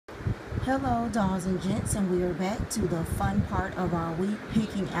Hello dolls and gents, and we are back to the fun part of our week,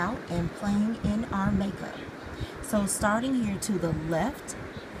 picking out and playing in our makeup. So starting here to the left,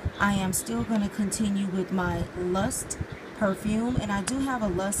 I am still going to continue with my Lust perfume, and I do have a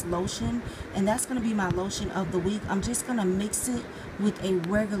Lust lotion, and that's going to be my lotion of the week. I'm just going to mix it with a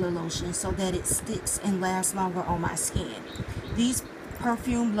regular lotion so that it sticks and lasts longer on my skin. These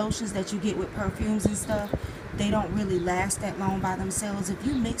perfume lotions that you get with perfumes and stuff, they don't really last that long by themselves. If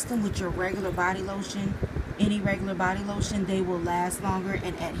you mix them with your regular body lotion, any regular body lotion, they will last longer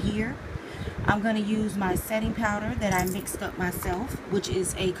and adhere. I'm going to use my setting powder that I mixed up myself, which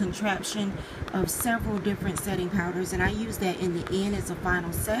is a contraption of several different setting powders, and I use that in the end as a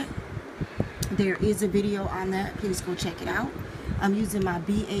final set. There is a video on that. Please go check it out. I'm using my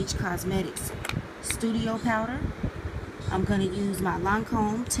BH Cosmetics Studio Powder. I'm going to use my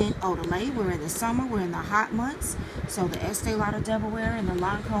Lancome Tint Eau de Lait. We're in the summer, we're in the hot months, so the Estee Lauder Devil Wear and the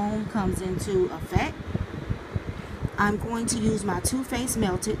Lancome comes into effect. I'm going to use my Too Faced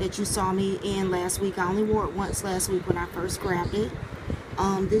Melted that you saw me in last week. I only wore it once last week when I first grabbed it.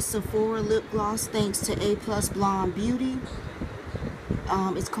 This Sephora lip gloss, thanks to A+ Blonde Beauty.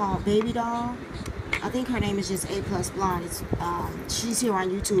 It's called Baby Doll. I think her name is just A+ Blonde. She's here on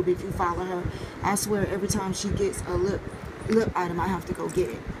YouTube if you follow her. I swear every time she gets a lip item, I have to go get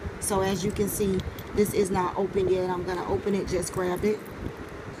it. So as you can see, this is not open yet. I'm going to open it, just grabbed it.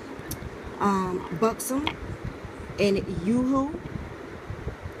 Buxom and Yoo-Hoo.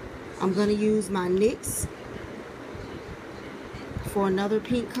 I'm going to use my NYX for another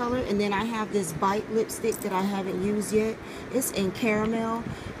pink color, and then I have this Bite lipstick that I haven't used yet. It's in caramel,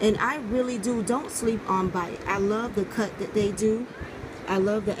 and I really don't sleep on Bite. I love the cut that they do. I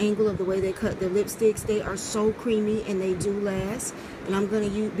love the angle of the way they cut the lipsticks. They are so creamy and they do last. And I'm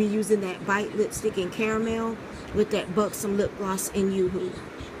going to be using that Bite lipstick in caramel with that Buxom lip gloss in Yoo-Hoo.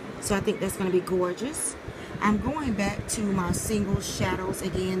 So I think that's going to be gorgeous. I'm going back to my single shadows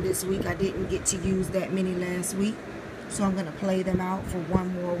again this week. I didn't get to use that many last week, so I'm going to play them out for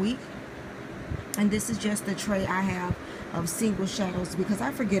one more week. And this is just the tray I have of single shadows because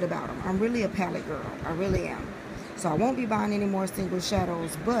I forget about them. I'm really a palette girl. I really am. So I won't be buying any more single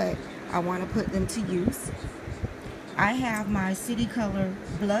shadows, but I want to put them to use. I have my City Color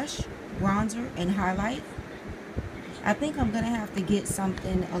blush, bronzer, and highlight. I think I'm going to have to get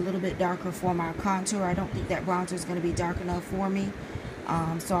something a little bit darker for my contour. I don't think that bronzer is going to be dark enough for me.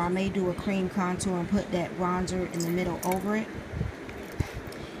 So I may do a cream contour and put that bronzer in the middle over it.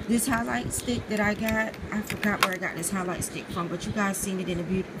 This highlight stick that I got, I forgot where I got this highlight stick from, but you guys seen it in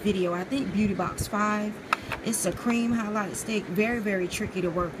the video. I think Beauty Box 5. It's a cream highlight stick. Very, very tricky to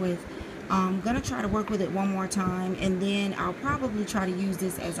work with. I'm going to try to work with it one more time, and then I'll probably try to use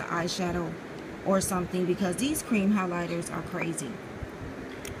this as an eyeshadow or something because these cream highlighters are crazy.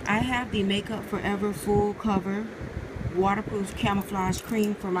 I have the Makeup Forever Full Cover Waterproof Camouflage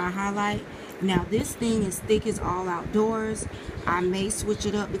Cream for my highlight. Now this thing is thick as all outdoors. I may switch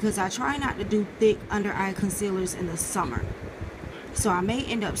it up because I try not to do thick under eye concealers in the summer. So I may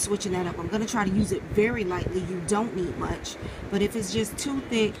end up switching that up. I'm going to try to use it very lightly. You don't need much. But if it's just too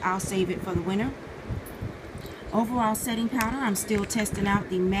thick, I'll save it for the winter. Overall setting powder, I'm still testing out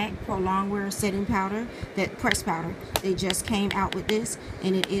the MAC Pro Longwear setting powder, that press powder. They just came out with this,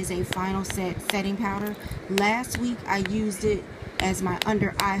 and it is a final set setting powder. Last week, I used it as my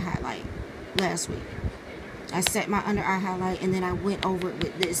under eye highlight. Last week, I set my under eye highlight, and then I went over it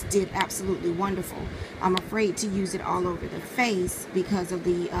with this. Did absolutely wonderful. I'm afraid to use it all over the face because of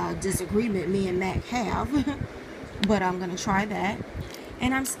the disagreement me and MAC have, but I'm going to try that.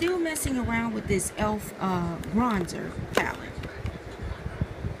 And I'm still messing around with this e.l.f. bronzer palette.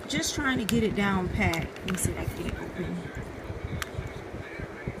 Just trying to get it down pat. Let me see if I can get it open.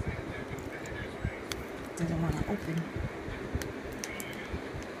 Doesn't want to open.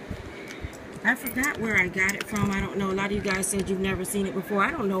 I forgot where I got it from. I don't know. A lot of you guys said you've never seen it before. I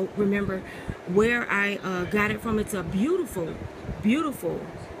don't remember where I got it from. It's a beautiful, beautiful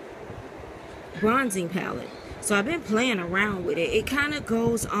bronzing palette. So I've been playing around with it. It kind of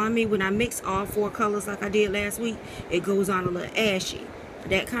goes on me when I mix all 4 colors like I did last week. It goes on a little ashy.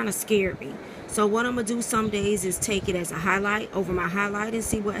 That kind of scared me. So what I'm going to do some days is take it as a highlight over my highlight and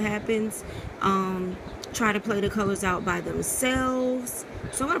see what happens. Try to play the colors out by themselves.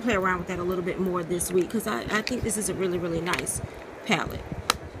 So I'm going to play around with that a little bit more this week because I think this is a really, really nice palette.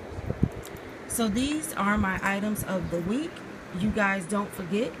 So these are my items of the week. You guys don't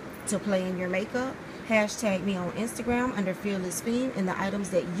forget to play in your makeup. Hashtag me on Instagram under Fearless Fiend and the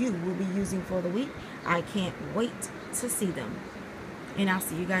items that you will be using for the week. I can't wait to see them. And I'll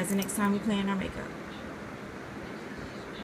see you guys the next time we play in our makeup.